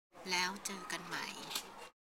แล้วเจอกันใหม่